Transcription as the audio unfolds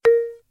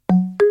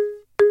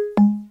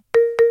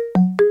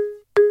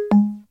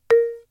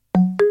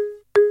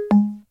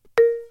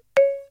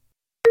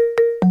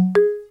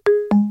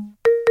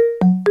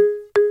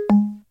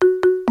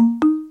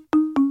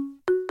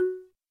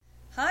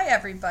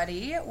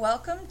everybody.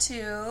 Welcome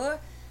to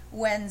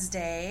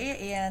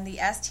Wednesday and the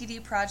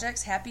STD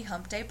Project's Happy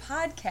Hump Day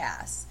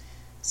podcast.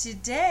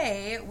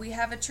 Today, we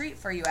have a treat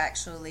for you,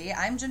 actually.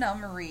 I'm Janelle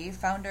Marie,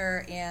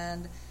 founder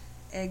and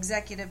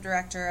executive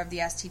director of the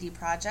STD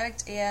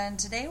Project, and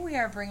today we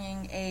are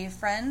bringing a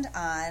friend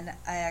on,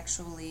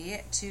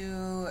 actually,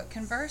 to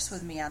converse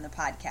with me on the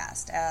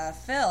podcast.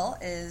 Phil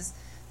is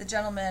the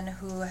gentleman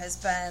who has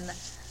been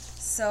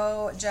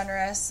so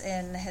generous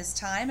in his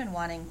time and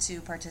wanting to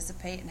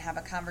participate and have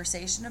a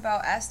conversation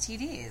about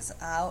STDs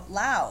out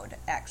loud,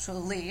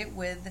 actually,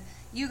 with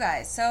you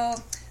guys. So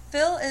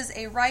Phil is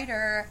a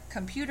writer,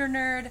 computer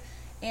nerd,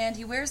 and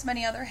he wears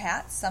many other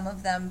hats, some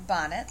of them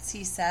bonnets,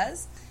 he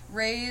says.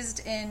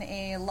 Raised in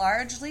a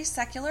largely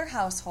secular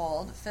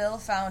household, Phil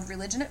found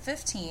religion at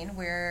 15,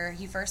 where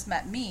he first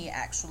met me,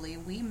 actually.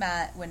 We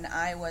met when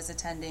I was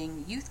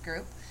attending youth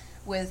group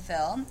with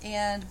Phil,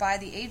 and by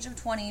the age of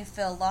 20,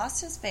 Phil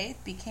lost his faith,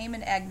 became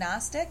an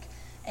agnostic,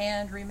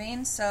 and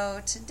remains so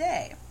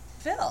today.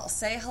 Phil,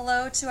 say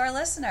hello to our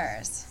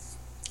listeners.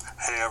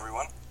 Hey,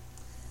 everyone.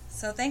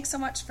 So thanks so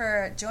much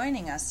for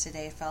joining us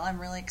today, Phil. I'm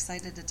really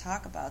excited to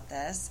talk about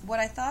this. What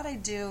I thought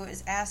I'd do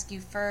is ask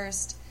you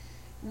first,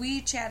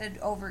 we chatted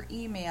over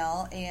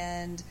email,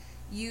 and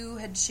you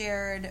had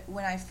shared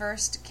when I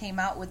first came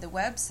out with the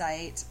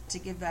website, to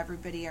give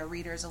everybody, our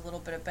readers, a little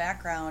bit of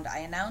background, I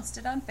announced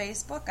it on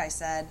Facebook. I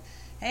said,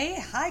 hey,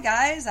 hi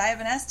guys, I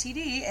have an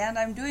STD and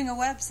I'm doing a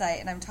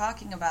website and I'm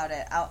talking about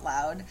it out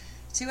loud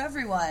to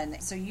everyone.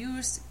 So you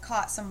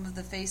caught some of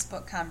the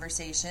Facebook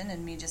conversation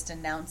and me just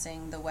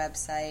announcing the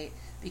website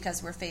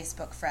because we're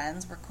Facebook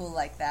friends. We're cool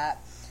like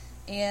that.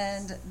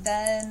 And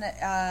then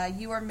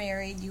you were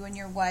married. You and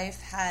your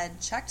wife had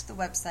checked the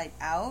website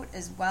out,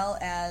 as well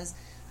as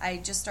I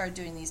just started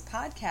doing these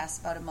podcasts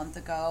about a month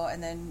ago,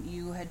 and then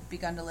you had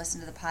begun to listen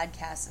to the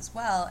podcast as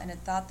well, and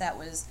had thought that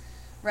was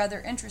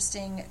rather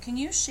interesting. Can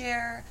you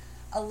share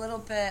a little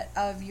bit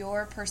of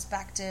your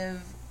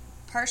perspective,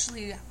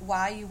 partially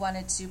why you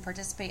wanted to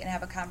participate and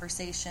have a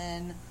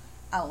conversation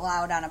out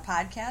loud on a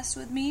podcast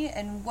with me,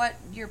 and what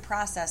your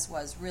process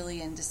was really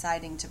in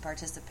deciding to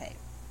participate?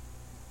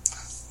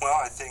 Well,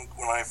 I think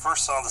when I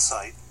first saw the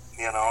site,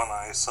 and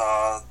I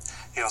saw,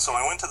 so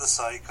I went to the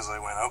site because I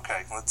went,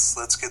 okay,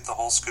 let's get the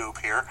whole scoop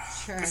here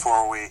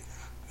before we,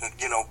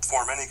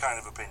 form any kind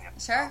of opinion.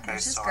 Sure, okay,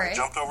 which is so great. I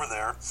jumped over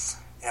there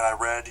and I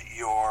read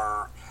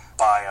your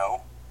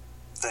bio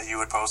that you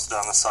had posted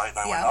on the site, and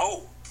I went,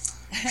 oh,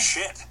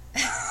 shit.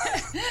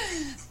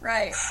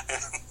 Right.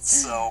 And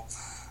so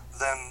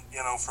then,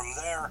 from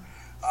there,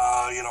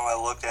 I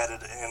looked at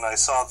it and I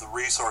saw the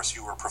resource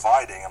you were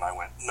providing, and I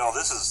went, no,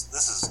 this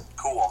is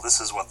cool. This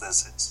is what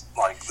this is.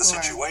 Like, the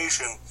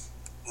situation,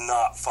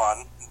 not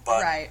fun,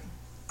 but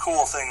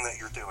cool thing that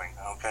you're doing,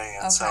 okay?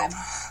 And so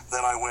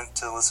then I went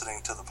to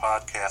listening to the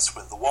podcast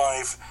with the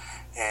wife,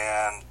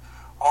 and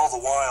all the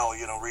while,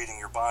 reading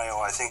your bio,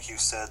 I think you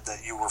said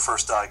that you were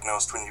first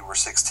diagnosed when you were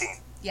 16.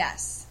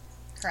 Yes,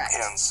 correct.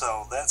 And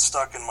so that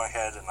stuck in my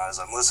head, and as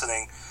I'm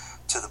listening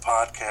to the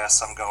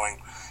podcast, I'm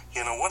going,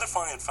 what if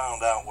I had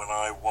found out when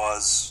I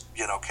was,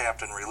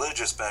 Captain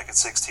Religious back at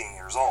 16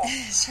 years old?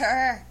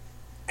 Sure.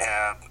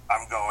 And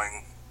I'm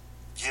going,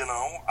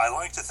 I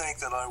like to think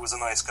that I was a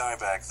nice guy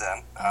back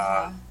then.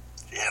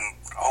 And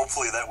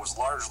hopefully that was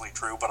largely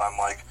true, but I'm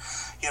like,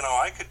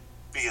 I could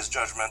be as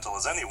judgmental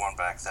as anyone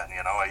back then,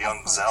 a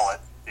young zealot,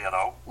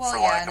 for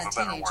lack of a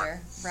better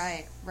word.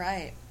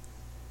 Right.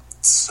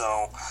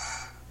 So,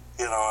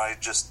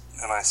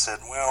 I said,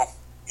 well,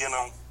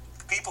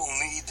 people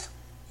need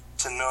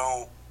to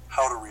know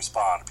how to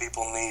respond.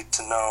 People need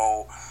to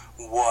know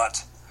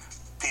what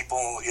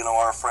people,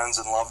 our friends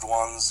and loved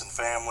ones and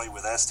family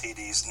with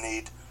STDs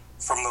need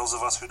from those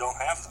of us who don't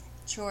have them.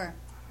 Sure.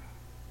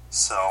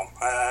 So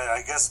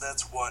I guess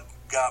that's what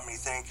got me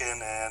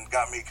thinking and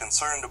got me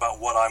concerned about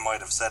what I might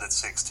have said at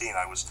 16.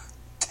 I was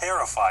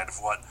terrified of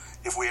what,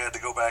 if we had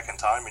to go back in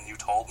time and you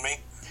told me,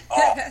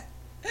 I'm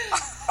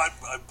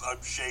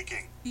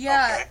shaking.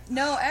 Yeah, okay?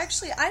 No,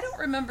 actually, I don't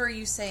remember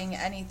you saying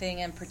anything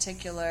in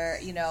particular,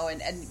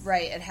 and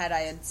had I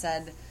had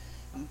said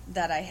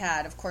that I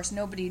had, of course,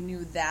 nobody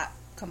knew that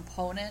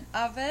component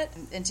of it.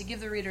 And to give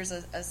the readers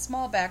a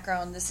small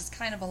background, this is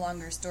kind of a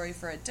longer story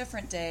for a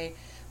different day,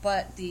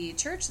 but the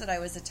church that I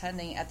was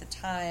attending at the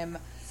time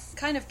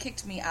kind of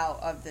kicked me out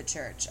of the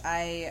church.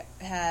 I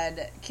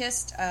had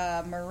kissed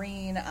a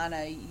Marine on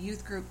a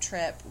youth group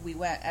trip. We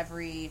went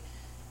every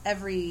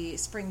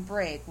spring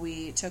break.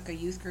 We took a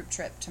youth group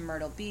trip to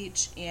Myrtle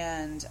Beach,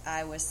 and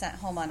I was sent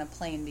home on a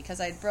plane because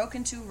I'd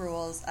broken 2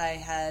 rules.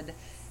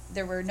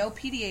 There were no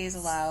PDAs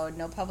allowed,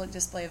 no public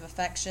display of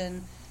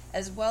affection,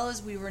 as well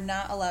as we were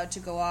not allowed to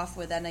go off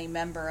with any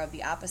member of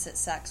the opposite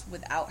sex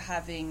without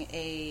having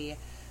a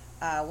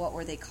what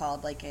were they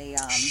called? Like a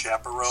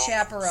chaperone.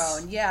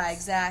 Chaperone, yeah,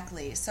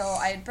 exactly. So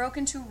I had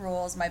broken 2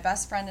 rules. My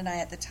best friend and I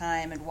at the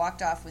time had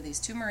walked off with these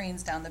 2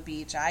 Marines down the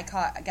beach. I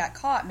got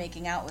caught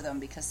making out with them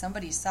because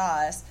somebody saw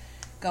us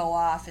go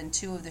off, and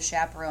 2 of the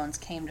chaperones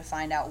came to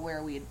find out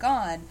where we had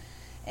gone.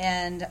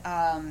 And,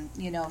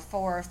 4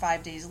 or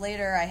 5 days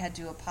later, I had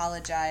to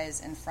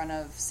apologize in front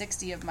of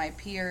 60 of my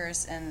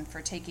peers and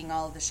for taking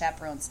all of the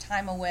chaperone's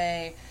time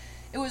away.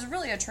 It was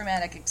really a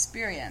traumatic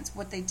experience.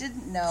 What they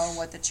didn't know,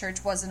 what the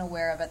church wasn't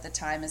aware of at the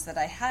time, is that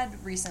I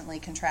had recently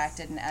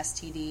contracted an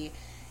STD,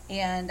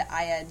 and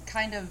I had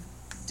kind of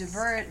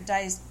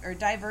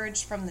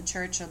diverged from the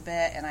church a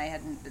bit, and I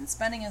hadn't been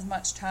spending as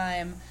much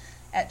time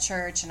at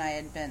church, and I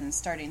had been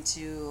starting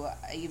to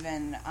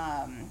even...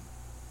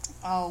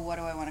 what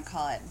do I want to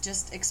call it?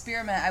 Just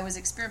experiment. I was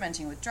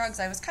experimenting with drugs.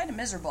 I was kind of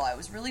miserable. I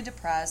was really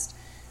depressed.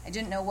 I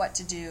didn't know what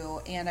to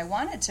do, and I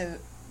wanted to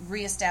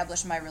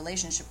reestablish my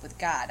relationship with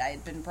God. I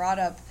had been brought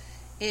up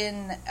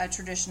in a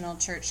traditional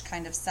church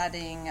kind of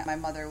setting. My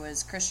mother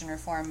was Christian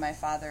Reformed. My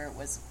father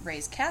was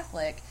raised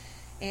Catholic,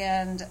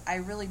 and I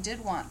really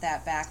did want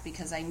that back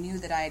because I knew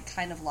that I had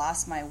kind of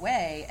lost my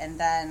way, and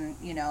then,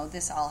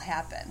 this all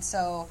happened.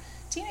 So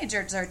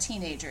teenagers are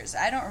teenagers.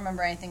 I don't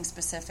remember anything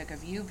specific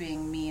of you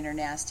being mean or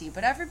nasty,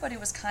 but everybody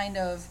was kind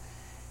of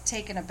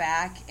taken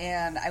aback,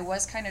 and I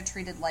was kind of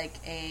treated like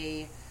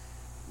a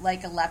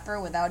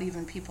leper without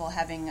even people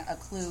having a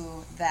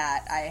clue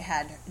that I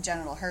had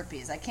genital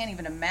herpes. I can't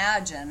even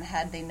imagine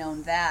had they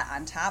known that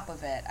on top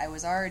of it. I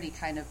was already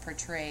kind of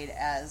portrayed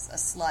as a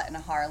slut and a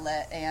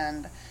harlot,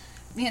 and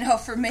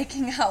for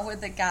making out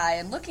with a guy.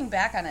 And looking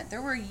back on it,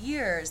 there were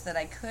years that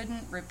I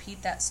couldn't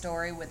repeat that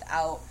story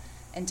without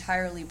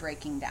entirely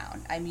breaking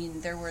down. I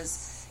mean, there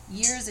was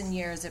years and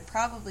years. It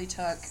probably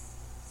took,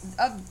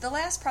 of the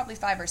last probably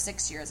 5 or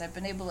 6 years, I've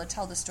been able to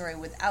tell the story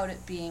without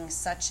it being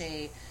such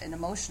an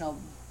emotional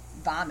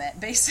vomit,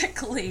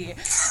 basically.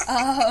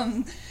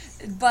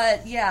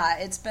 But yeah,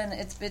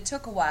 it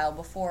took a while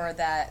before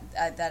that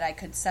I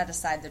could set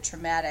aside the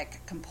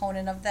traumatic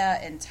component of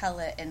that and tell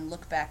it and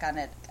look back on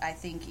it, I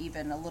think,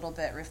 even a little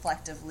bit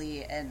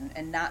reflectively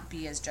and not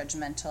be as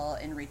judgmental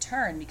in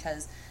return,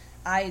 because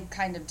I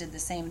kind of did the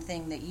same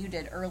thing that you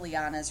did early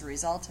on as a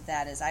result of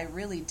that. Is I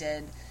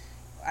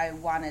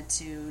wanted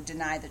to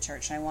deny the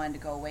church, and I wanted to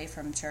go away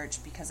from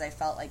church because I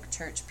felt like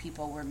church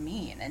people were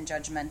mean and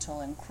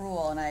judgmental and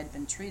cruel, and I had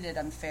been treated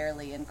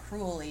unfairly and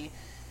cruelly,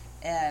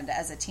 and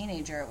as a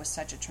teenager it was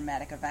such a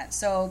traumatic event.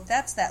 So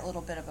that's that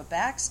little bit of a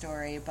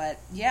backstory. But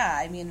yeah,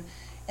 I mean,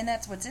 and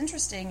that's what's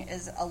interesting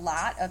is a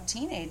lot of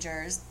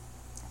teenagers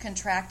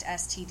contract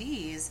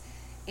STDs,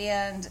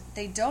 and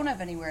they don't have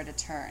anywhere to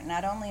turn.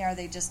 Not only are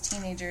they just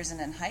teenagers and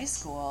in high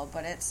school,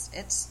 but it's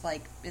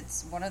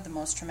one of the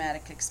most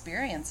traumatic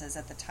experiences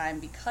at the time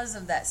because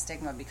of that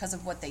stigma, because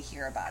of what they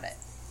hear about it.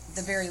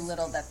 The very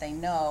little that they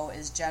know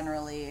is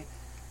generally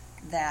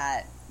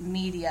that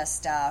media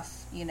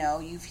stuff.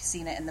 You've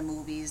seen it in the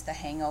movies. The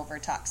Hangover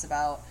talks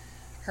about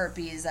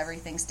herpes.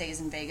 Everything stays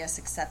in Vegas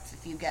except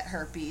if you get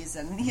herpes,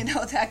 and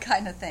that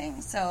kind of thing.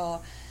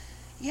 So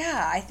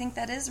yeah, I think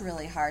that is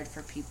really hard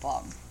for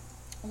people.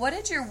 What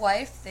did your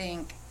wife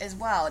think as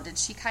well? Did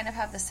she kind of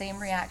have the same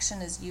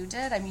reaction as you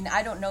did? I mean,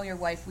 I don't know your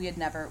wife. We've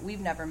never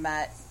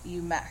met.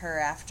 You met her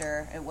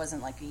after. It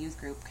wasn't like a youth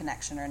group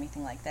connection or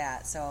anything like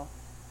that. So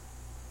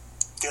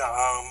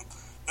yeah,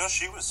 no,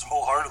 she was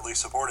wholeheartedly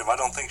supportive. I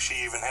don't think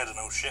she even had an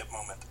oh shit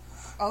moment.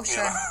 Oh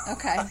sure,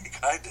 okay.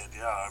 Like I did,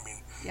 yeah. I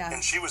mean, yeah.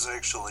 And she was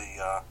actually,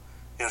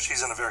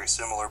 she's in a very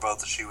similar boat,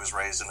 that she was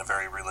raised in a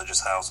very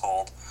religious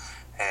household,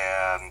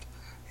 and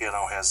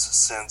has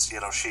since,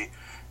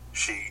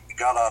 she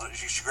got out.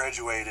 She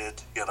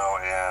graduated,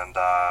 and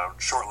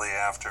shortly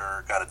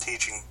after got a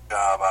teaching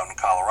job out in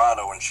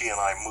Colorado. And she and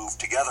I moved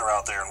together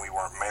out there, and we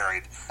weren't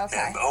married. Okay.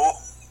 And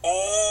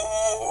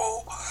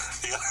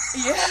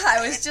yeah,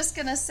 I was just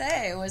gonna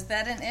say, was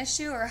that an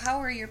issue, or how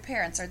are your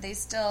parents? Are they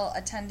still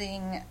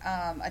attending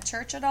a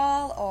church at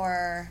all,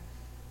 or?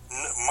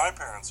 My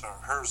parents are.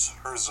 Hers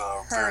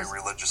very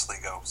religiously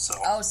go. So.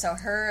 Oh, so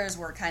hers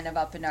were kind of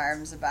up in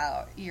arms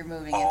about your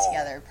moving in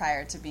together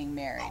prior to being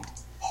married.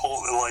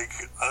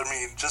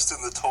 Just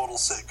in the total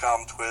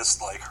sitcom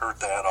twist, like her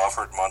dad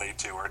offered money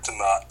to her to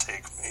not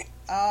take me.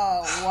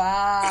 Oh,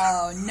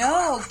 wow.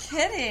 No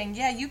kidding.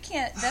 Yeah, you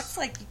can't, that's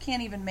like, you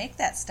can't even make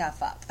that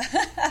stuff up.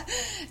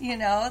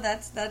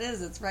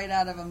 It's right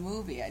out of a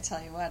movie, I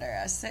tell you what,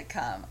 or a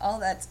sitcom. Oh,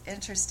 that's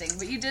interesting.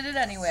 But you did it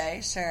anyway,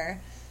 sure.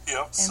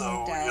 Yep,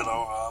 so,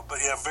 but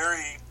yeah,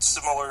 very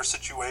similar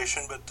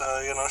situation, but,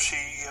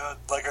 she,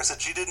 like I said,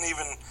 she didn't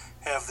even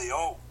have the,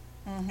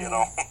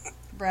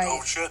 right.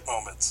 oh shit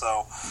moment,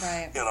 so,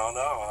 right.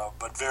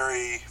 But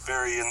very,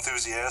 very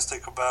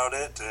enthusiastic about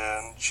it,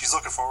 and she's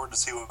looking forward to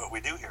see what we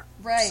do here.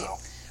 Right. So.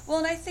 Well,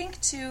 and I think,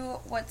 too,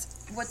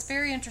 what's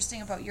very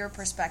interesting about your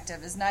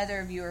perspective is neither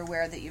of you are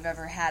aware that you've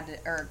ever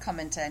had or come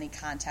into any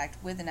contact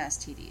with an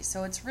STD,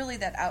 so it's really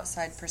that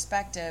outside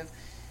perspective.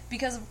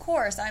 Because, of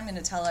course, I'm going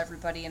to tell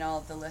everybody and all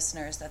of the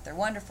listeners that they're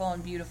wonderful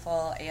and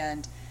beautiful,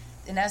 and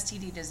an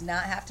STD does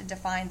not have to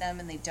define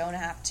them, and they don't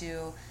have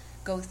to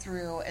go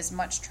through as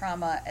much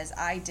trauma as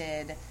I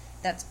did.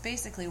 That's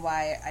basically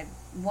why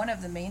one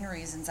of the main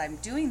reasons I'm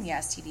doing the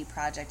STD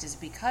project is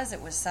because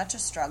it was such a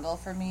struggle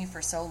for me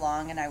for so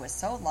long, and I was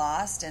so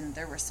lost, and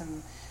there were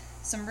some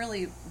some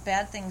really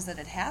bad things that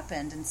had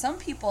happened, and some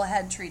people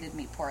had treated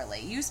me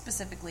poorly. You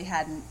specifically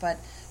hadn't, but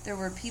there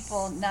were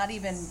people, not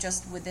even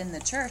just within the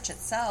church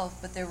itself,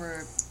 but there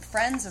were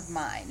friends of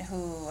mine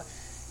who,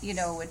 you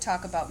know, would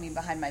talk about me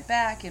behind my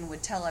back and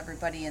would tell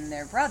everybody and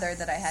their brother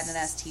that I had an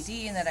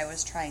STD and that I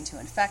was trying to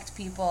infect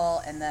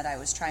people and that I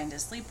was trying to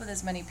sleep with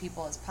as many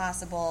people as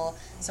possible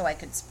so I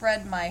could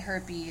spread my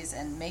herpes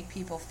and make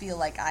people feel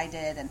like I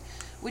did, and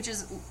which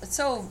is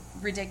so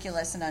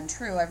ridiculous and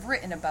untrue. I've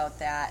written about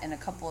that in a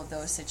couple of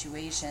those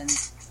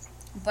situations,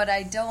 but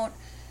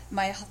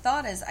my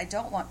thought is I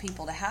don't want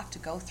people to have to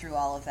go through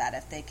all of that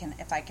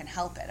if I can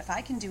help it, if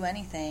I can do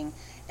anything.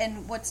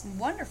 And what's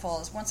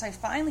wonderful is once I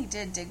finally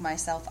did dig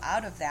myself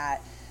out of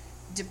that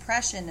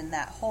depression and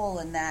that hole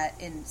and that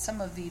in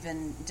some of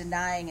even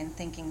denying and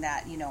thinking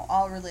that, you know,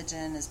 all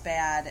religion is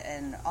bad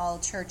and all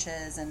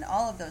churches and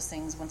all of those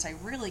things, once I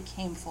really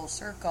came full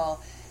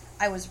circle,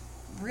 I was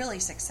really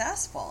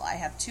successful. I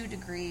have 2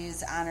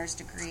 degrees, honors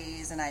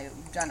degrees, and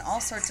I've done all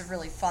sorts of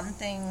really fun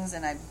things,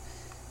 and I've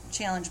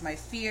challenged my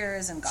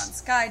fears and gone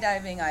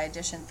skydiving. I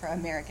auditioned for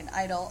American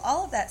Idol,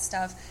 all of that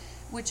stuff,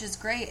 which is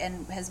great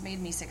and has made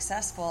me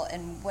successful.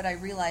 And what I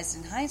realized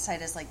in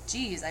hindsight is like,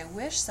 geez, I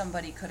wish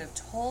somebody could have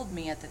told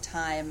me at the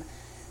time,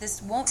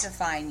 this won't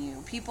define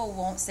you. People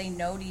won't say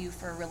no to you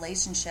for a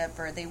relationship,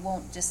 or they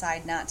won't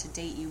decide not to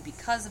date you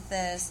because of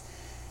this.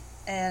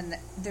 And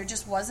there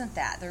just wasn't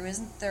that.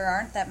 There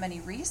aren't that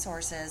many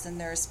resources, and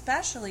there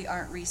especially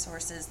aren't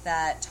resources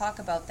that talk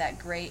about that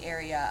gray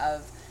area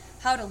of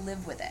how to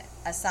live with it,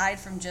 aside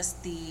from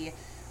just the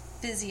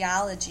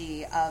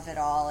physiology of it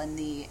all and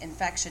the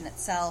infection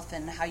itself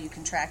and how you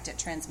contract it,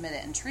 transmit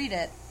it, and treat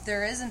it.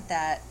 There isn't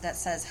that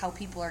says how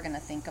people are going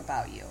to think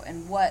about you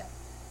and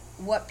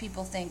what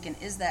people think, and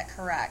is that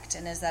correct,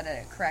 and is that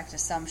a correct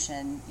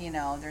assumption? You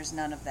know, there's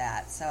none of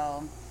that.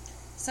 So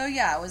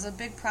yeah, it was a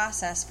big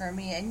process for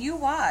me. And you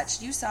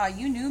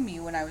knew me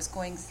when I was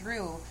going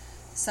through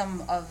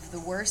some of the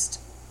worst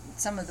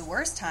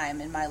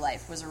time in my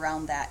life was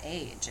around that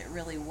age. It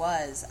really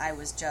was. I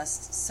was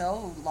just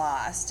so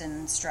lost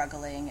and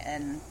struggling,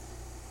 and,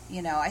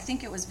 you know, I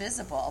think it was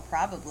visible,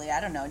 probably. I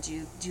don't know.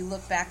 Do you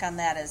look back on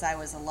that as I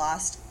was a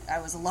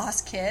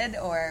lost kid,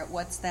 or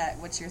what's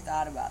your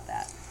thought about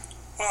that?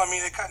 Well, I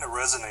mean, it kind of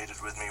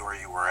resonated with me where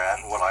you were at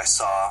and what I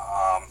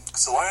saw.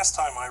 Because the last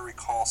time I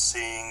recall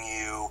seeing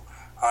you,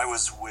 I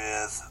was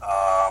with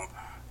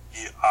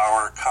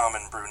our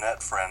common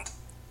brunette friend.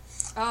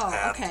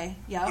 Oh, okay.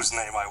 Yeah. Whose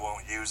name I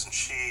won't use, and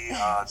she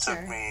Sure.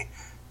 took me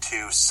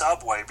to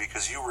Subway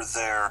because you were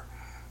there,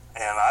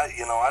 and I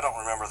don't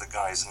remember the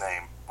guy's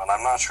name, and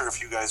I'm not sure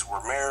if you guys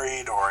were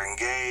married or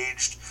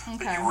engaged,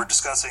 Okay. but you were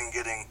discussing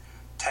getting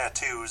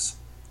tattoos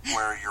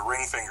where your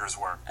ring fingers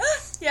were.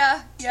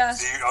 Yeah. You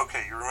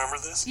remember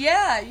this?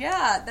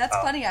 Yeah. That's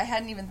funny. I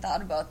hadn't even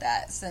thought about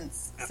that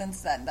since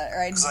then, or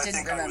I just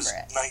didn't remember it. I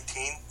think I was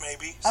 19,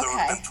 maybe, so Okay. it would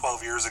have been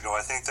 12 years ago.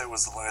 I think that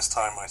was the last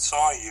time I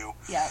saw you.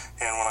 Yeah.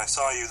 And when I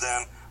saw you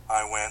then,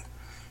 I went,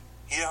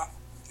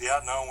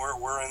 no,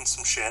 we're in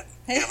some shit,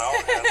 you know?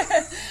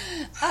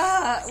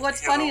 And,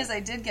 what's funny is I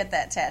did get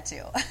that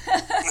tattoo.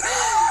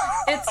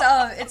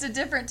 It's a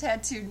different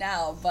tattoo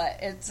now,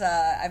 but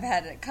I've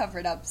had it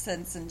covered up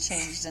since and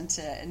changed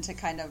into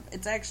kind of,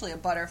 it's actually a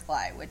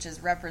butterfly, which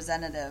is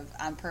representative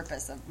on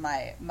purpose of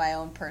my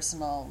own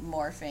personal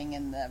morphing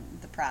in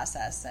the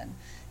process. And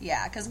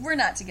yeah, because we're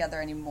not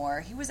together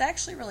anymore. He was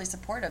actually really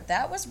supportive.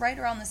 That was right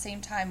around the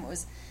same time.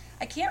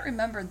 I can't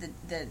remember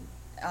the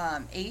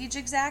age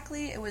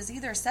exactly. It was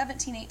either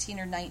 17, 18,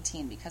 or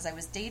 19 because I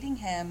was dating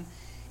him.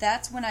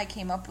 That's when I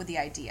came up with the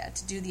idea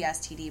to do the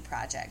STD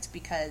project,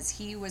 because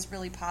he was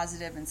really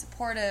positive and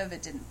supportive.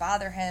 It didn't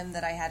bother him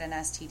that I had an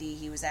STD.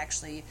 He was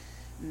actually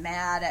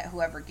mad at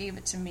whoever gave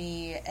it to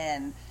me,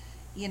 and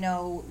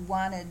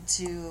wanted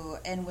to,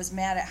 and was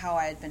mad at how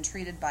I had been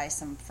treated by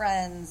some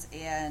friends,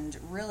 and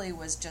really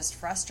was just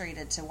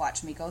frustrated to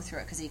watch me go through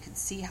it because he could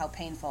see how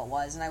painful it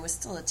was. And I was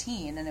still a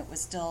teen, and it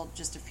was still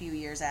just a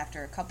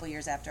couple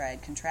years after I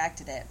had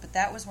contracted it. But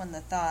that was when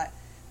the thought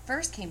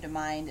first came to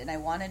mind, and I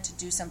wanted to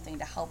do something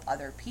to help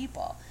other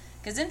people.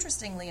 Because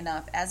interestingly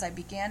enough, as I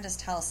began to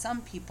tell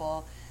some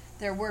people,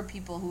 there were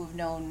people who have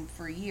known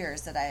for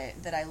years that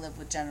I live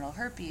with genital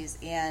herpes,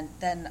 and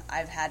then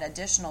I've had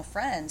additional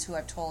friends who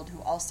I've told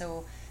who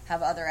also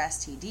have other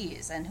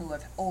STDs and who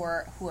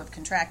have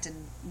contracted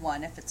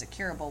one if it's a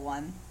curable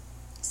one.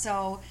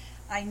 So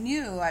I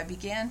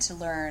began to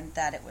learn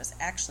that it was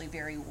actually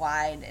very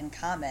wide and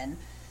common,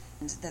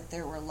 and that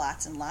there were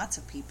lots and lots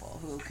of people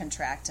who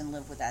contract and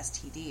live with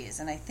STDs.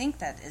 And I think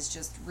that is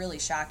just really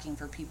shocking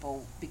for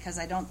people, because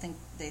I don't think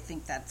they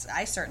think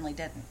I certainly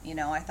didn't.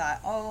 I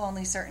thought,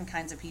 only certain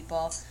kinds of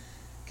people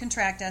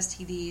contract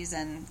STDs,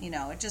 and,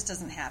 it just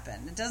doesn't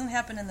happen. It doesn't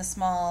happen in the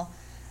small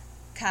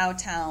cow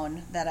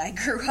town that I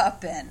grew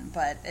up in,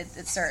 but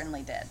it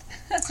certainly did.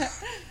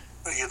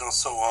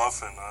 So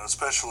often,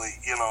 especially,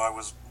 I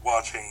was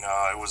watching,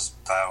 it was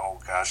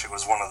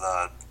one of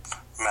the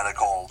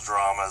medical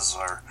dramas,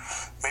 or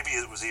maybe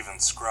it was even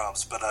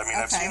Scrubs. But I mean,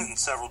 Okay. I've seen it in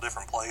several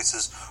different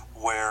places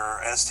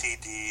where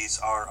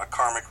STDs are a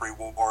karmic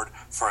reward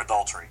for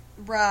adultery.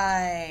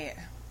 Right.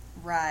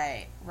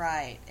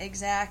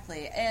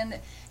 Exactly. And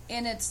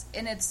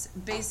it's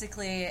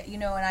basically,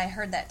 and I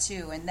heard that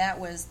too, and that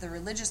was the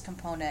religious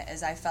component,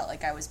 is I felt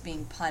like I was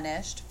being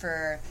punished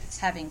for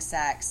having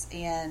sex,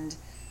 and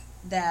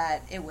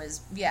that it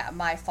was,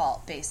 my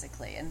fault,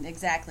 basically. And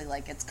exactly,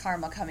 like, it's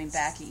karma coming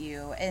back at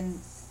you.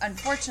 And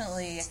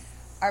unfortunately,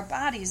 our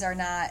bodies are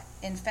not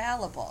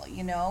infallible.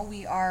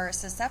 We are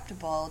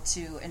susceptible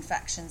to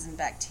infections and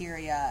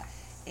bacteria,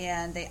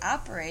 and they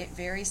operate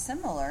very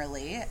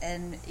similarly.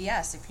 And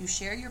yes, if you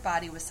share your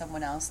body with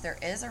someone else, there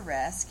is a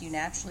risk. You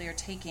naturally are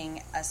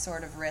taking a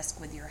sort of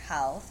risk with your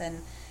health.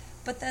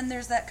 But then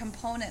there's that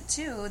component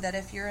too, that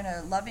if you're in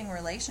a loving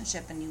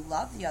relationship and you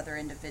love the other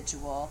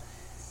individual,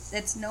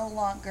 it's no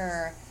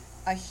longer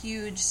a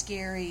huge,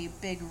 scary,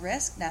 big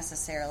risk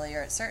necessarily,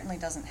 or it certainly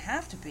doesn't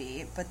have to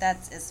be, but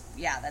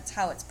that's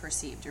how it's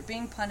perceived. You're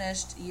being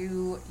punished,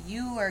 you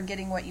are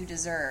getting what you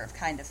deserve,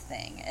 kind of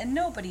thing. And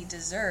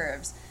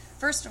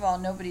first of all,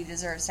 nobody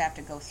deserves to have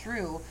to go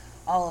through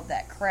all of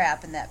that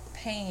crap and that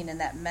pain and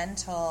that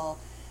mental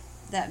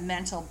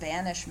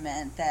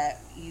banishment that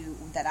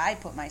I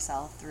put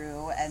myself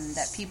through, and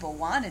that people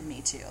wanted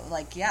me to.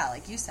 Like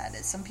you said,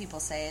 some people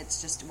say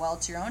it's just,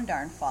 it's your own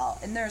darn fault.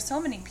 And there are so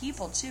many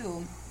people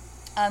too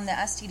on the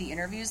STD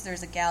interviews.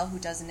 There's a gal who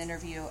does an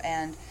interview,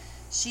 and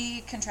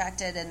she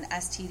contracted an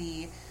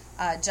STD,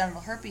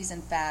 genital herpes,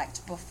 in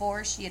fact,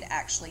 before she had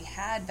actually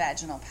had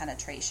vaginal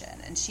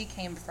penetration. And she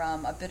came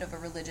from a bit of a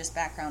religious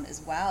background as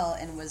well,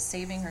 and was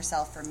saving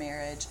herself for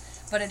marriage,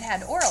 but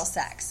had oral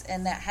sex,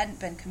 and that hadn't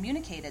been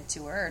communicated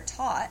to her or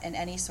taught in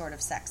any sort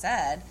of sex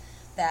ed,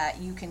 that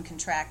you can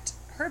contract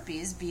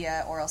herpes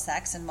via oral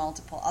sex and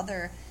multiple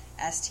other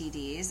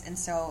STDs. And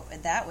so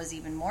that was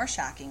even more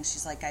shocking.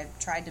 She's like, I've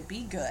tried to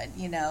be good,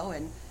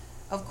 and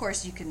of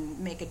course you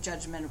can make a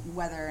judgment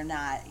whether or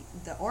not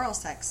the oral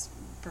sex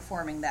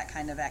performing that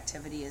kind of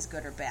activity is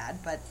good or bad,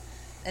 but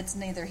it's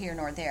neither here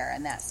nor there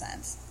in that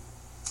sense.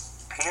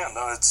 Yeah,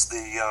 no, it's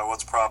the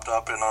what's propped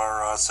up in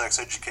our sex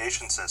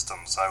education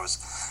systems. I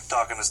was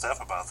talking to Steph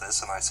about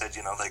this, and I said,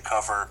 they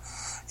cover,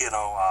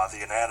 the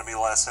anatomy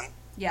lesson.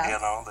 Yeah.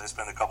 They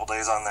spend a couple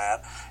days on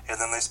that, and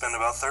then they spend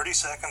about 30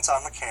 seconds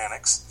on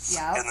mechanics,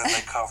 yeah. and then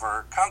they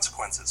cover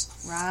consequences.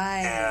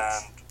 Right.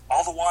 And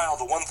all the while,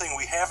 the one thing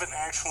we haven't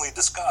actually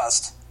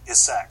discussed is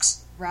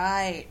sex.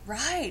 Right.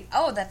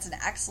 Oh, that's an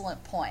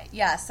excellent point.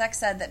 Yeah,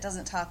 sex ed that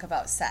doesn't talk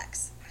about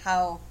sex.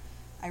 How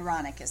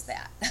ironic is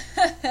that?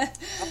 And,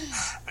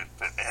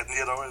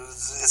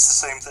 it's the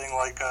same thing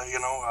like,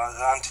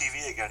 on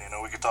TV again,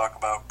 we could talk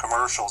about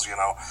commercials,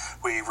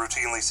 we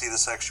routinely see the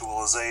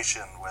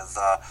sexualization with,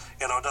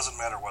 it doesn't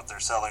matter what they're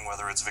selling,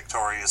 whether it's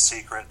Victoria's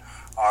Secret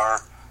or,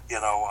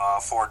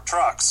 Ford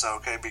trucks,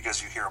 okay,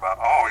 because you hear about,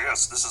 oh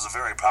yes, this is a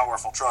very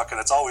powerful truck, and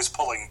it's always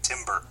pulling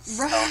timber,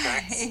 right?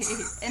 Okay?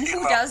 And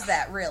who does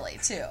that really,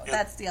 too?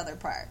 That's the other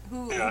part.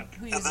 Who and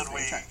uses then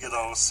we,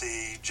 truck?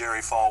 See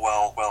Jerry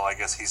Falwell, well, I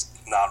guess he's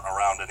not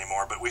around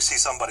anymore, but we see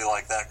somebody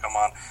like that come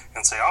on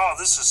and say, oh,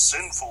 this is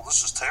sinful,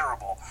 this is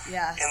terrible.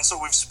 Yeah. And so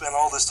we've spent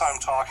all this time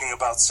talking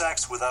about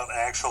sex without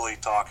actually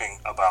talking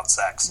about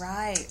sex.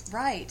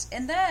 Right.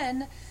 And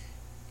then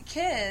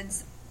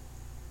kids,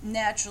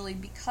 naturally,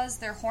 because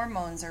their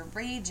hormones are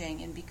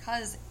raging, and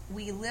because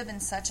we live in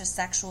such a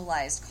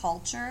sexualized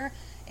culture,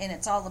 and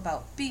it's all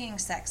about being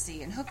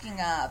sexy and hooking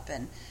up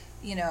and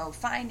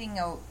finding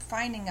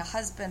a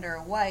husband or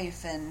a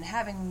wife and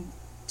having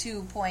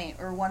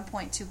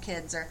 1.2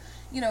 kids, or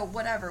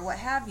whatever, what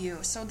have you.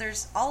 So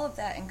there's all of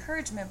that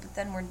encouragement, but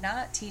then we're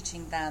not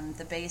teaching them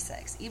the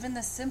basics, even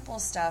the simple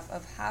stuff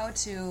of how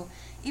to,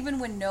 even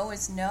when no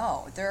is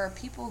no. There are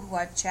people who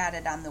I've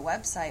chatted on the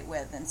website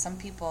with, and some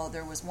people,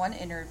 there was one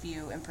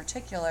interview in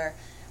particular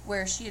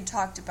where she had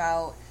talked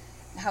about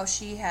how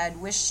she had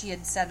wished she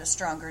had said a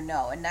stronger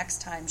no, and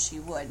next time she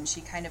would, and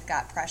she kind of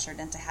got pressured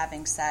into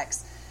having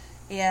sex,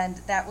 and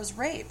that was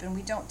rape. And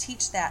we don't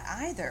teach that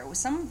either. With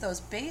some of those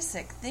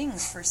basic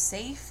things for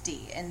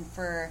safety and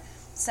for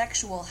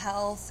sexual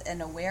health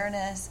and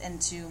awareness,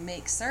 and to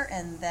make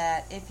certain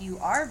that if you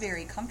are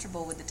very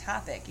comfortable with the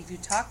topic, if you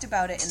talked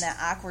about it in that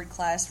awkward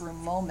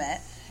classroom moment,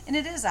 and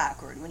it is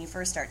awkward when you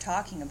first start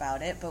talking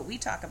about it, but we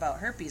talk about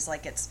herpes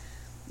like it's,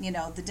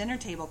 the dinner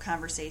table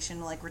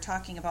conversation, like we're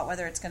talking about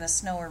whether it's going to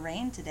snow or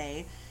rain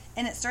today,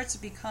 and it starts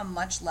to become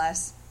much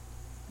less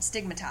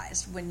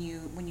stigmatized when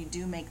you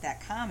do make that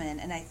comment.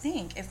 And I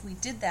think if we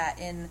did that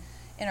in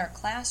our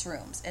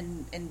classrooms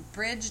and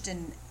bridged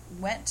and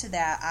went to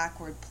that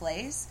awkward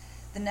place,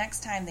 the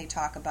next time they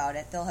talk about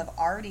it, they'll have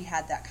already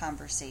had that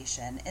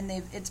conversation, and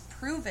it's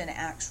proven,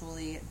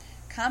 actually,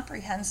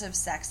 comprehensive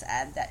sex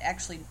ed that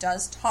actually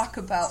does talk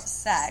about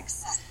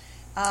sex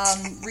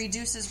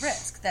reduces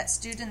risk. That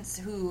students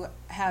who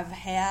have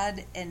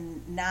had,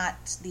 and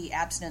not the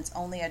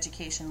abstinence-only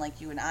education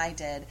like you and I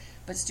did,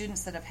 but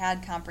students that have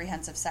had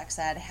comprehensive sex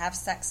ed have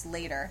sex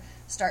later.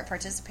 start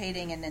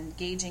participating and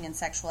engaging in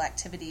sexual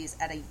activities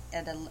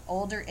at an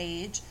older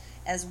age,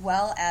 as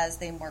well as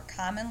they more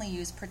commonly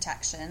use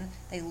protection.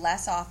 They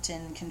less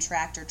often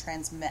contract or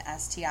transmit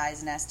STIs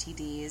and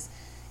STDs,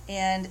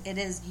 and it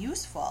is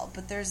useful.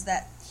 But there's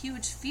that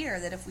huge fear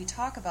that if we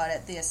talk about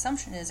it, the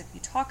assumption is if you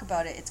talk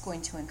about it, it's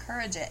going to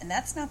encourage it, and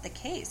that's not the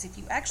case. If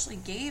you actually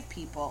gave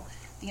people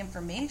the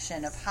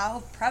information of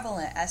how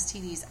prevalent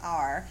STDs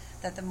are,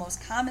 that the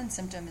most common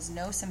symptom is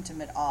no symptom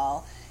at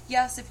all.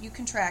 Yes, if you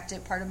contract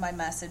it, part of my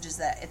message is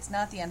that it's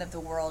not the end of the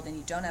world and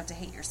you don't have to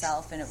hate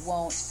yourself, and it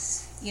won't,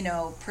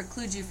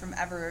 preclude you from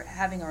ever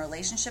having a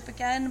relationship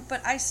again.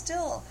 But I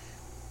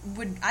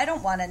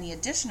don't want any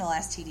additional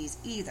STDs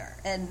either.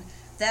 And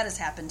that has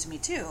happened to me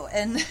too.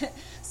 And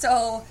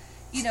so,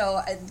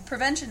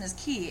 prevention is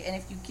key. And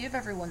if you give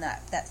everyone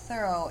that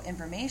thorough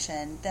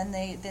information, then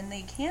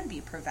they can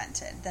be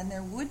prevented. Then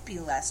there would be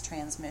less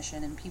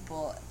transmission and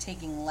people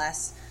taking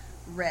less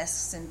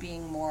risks and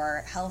being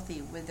more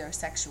healthy with their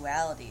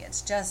sexuality.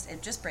 It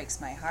just breaks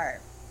my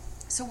heart.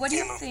 So what do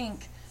you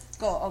think?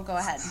 Go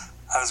ahead.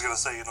 I was going to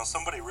say,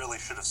 somebody really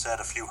should have said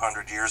a few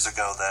hundred years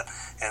ago that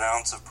an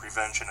ounce of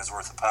prevention is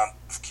worth a pound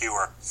of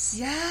cure.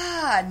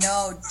 Yeah,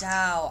 no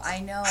doubt. I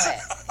know it.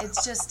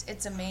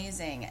 It's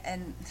amazing.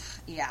 And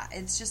yeah,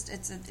 it's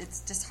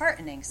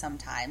disheartening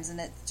sometimes. And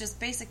it's just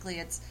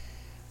basically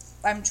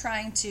I'm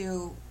trying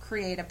to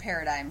create a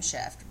paradigm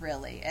shift,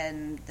 really.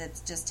 And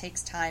that just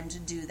takes time to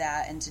do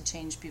that and to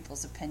change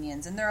people's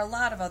opinions. And there are a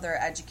lot of other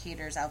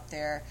educators out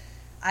there.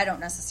 I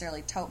don't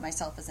necessarily tout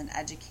myself as an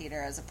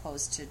educator as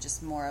opposed to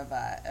just more of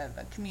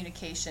a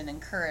communication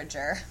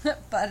encourager,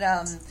 but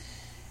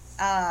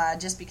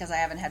just because I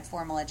haven't had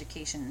formal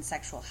education in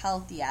sexual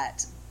health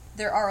yet,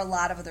 there are a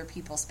lot of other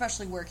people,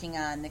 especially working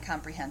on the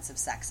comprehensive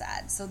sex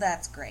ed, so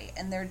that's great.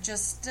 And there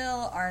just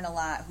still aren't a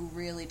lot who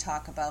really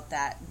talk about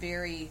that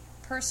very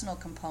personal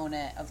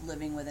component of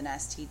living with an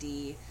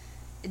STD,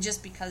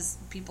 just because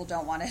people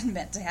don't want to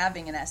admit to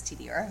having an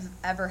STD or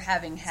ever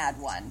having had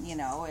one,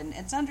 and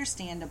it's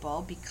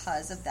understandable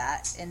because of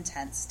that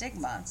intense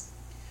stigma.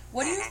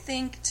 What do you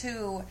think,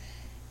 too,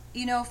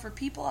 for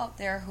people out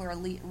there who are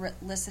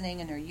listening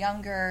and are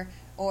younger,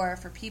 or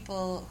for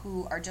people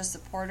who are just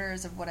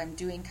supporters of what I'm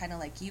doing, kind of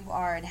like you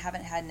are, and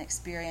haven't had an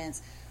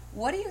experience,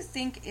 what do you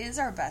think is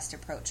our best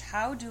approach?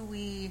 How do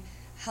we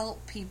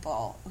help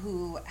people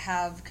who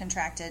have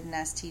contracted an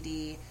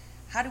STD?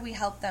 How do we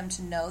help them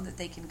to know that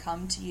they can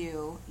come to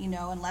you,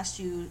 unless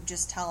you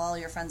just tell all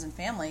your friends and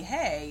family,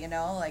 hey,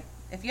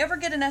 if you ever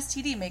get an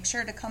STD, make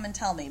sure to come and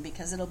tell me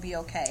because it'll be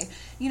okay.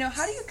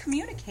 How do you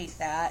communicate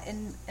that,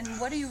 and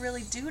what do you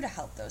really do to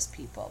help those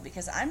people?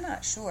 Because I'm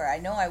not sure. I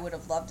know I would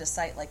have loved a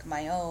site like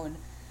my own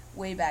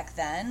way back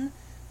then,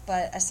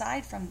 but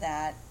aside from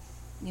that,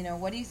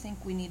 what do you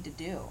think we need to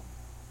do?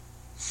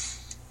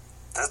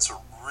 That's a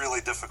really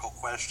difficult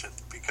question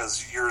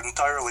because you're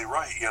entirely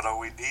right.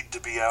 We need to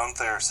be out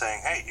there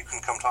saying, hey, you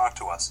can come talk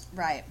to us.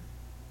 Right.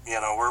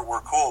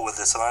 We're cool with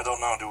this, and I don't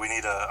know, do we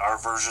need our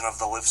version of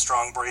the Live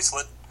Strong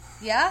bracelet?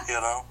 Yeah.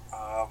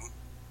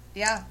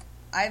 Yeah.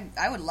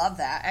 I would love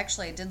that.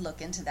 Actually, I did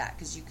look into that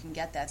because you can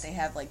get that. They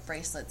have like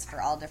bracelets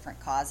for all different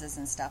causes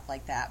and stuff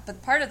like that.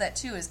 But part of that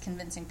too is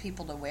convincing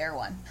people to wear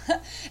one,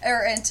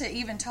 and to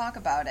even talk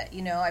about it.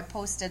 I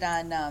posted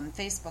on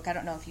Facebook. I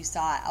don't know if you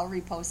saw it. I'll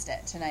repost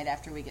it tonight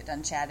after we get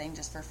done chatting,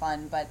 just for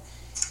fun. But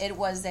it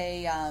was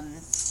a,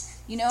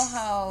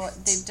 how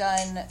they've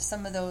done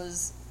some of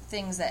those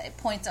things that it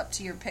points up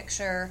to your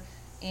picture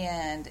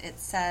and it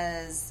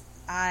says,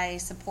 I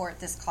support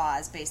this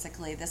cause,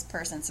 basically. This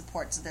person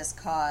supports this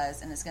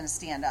cause and is going to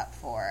stand up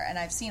for. And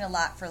I've seen a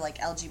lot for like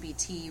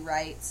LGBT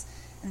rights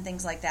and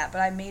things like that, but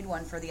I made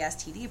one for the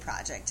STD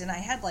project, and I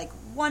had like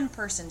one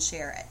person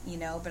share it,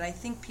 but I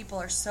think people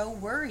are so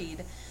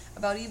worried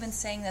about even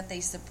saying that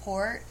they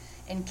support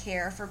and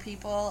care for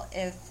people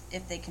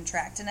if they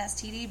contract an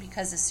STD,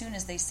 because as soon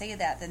as they say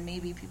that, then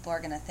maybe people are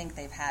going to think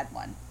they've had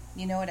one.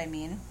 You know what I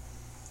mean?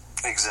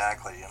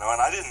 Exactly. And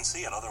I didn't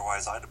see it,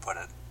 otherwise I'd have put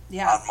it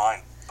on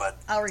mine. But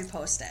I'll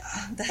repost it.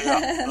 Yeah,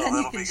 then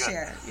you can be good.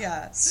 share it.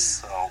 Yeah.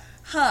 So.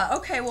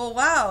 Okay, well,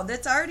 wow,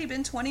 that's already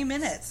been 20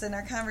 minutes in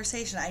our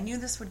conversation. I knew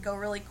this would go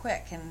really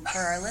quick, and for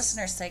our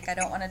listeners' sake, I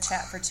don't want to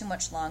chat for too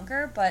much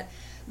longer, but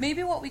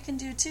maybe what we can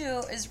do,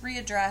 too, is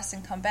readdress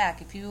and come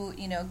back. If you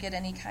get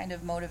any kind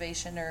of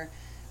motivation or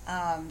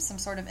some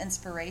sort of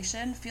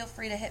inspiration, feel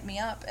free to hit me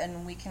up,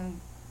 and we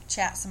can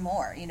chat some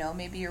more.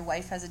 Maybe your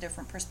wife has a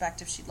different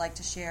perspective she'd like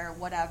to share,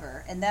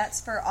 whatever. And that's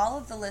for all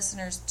of the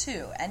listeners,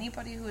 too.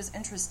 Anybody who is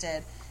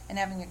interested in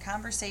having a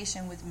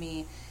conversation with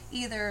me,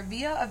 either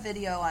via a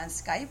video on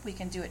Skype. We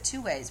can do it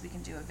two ways. We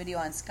can do a video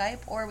on Skype,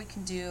 or we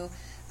can do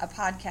a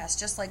podcast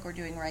just like we're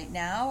doing right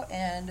now,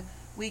 and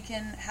we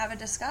can have a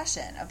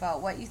discussion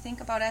about what you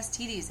think about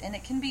STDs. And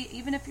it can be,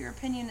 even if your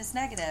opinion is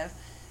negative,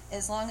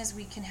 as long as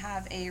we can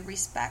have a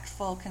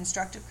respectful,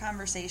 constructive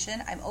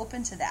conversation, I'm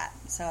open to that.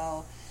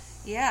 So,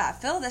 yeah,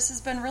 Phil, this has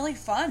been really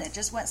fun. It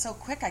just went so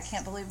quick. I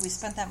can't believe we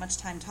spent that much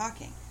time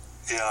talking.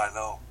 Yeah, I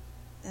know.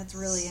 That's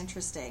really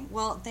interesting.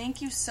 Well,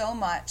 thank you so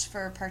much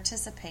for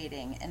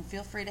participating, and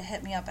feel free to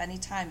hit me up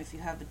anytime if you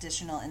have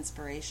additional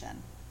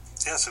inspiration.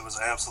 Yes, it was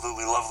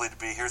absolutely lovely to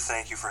be here.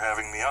 Thank you for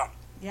having me on.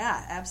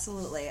 Yeah,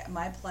 absolutely.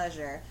 My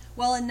pleasure.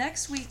 Well, and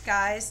next week,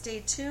 guys,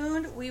 stay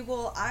tuned. I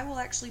will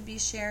actually be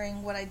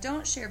sharing what I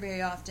don't share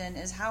very often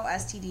is how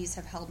STDs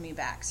have held me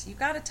back. So you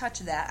got to touch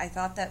that. I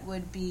thought that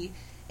would be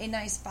a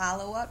nice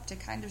follow-up to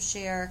kind of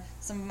share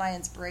some of my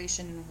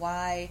inspiration and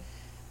why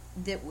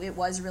it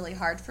was really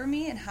hard for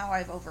me and how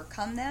I've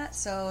overcome that.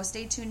 So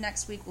stay tuned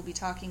next week. We'll be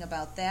talking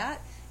about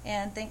that.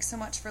 And thanks so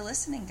much for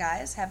listening,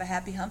 guys. Have a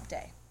happy hump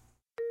day.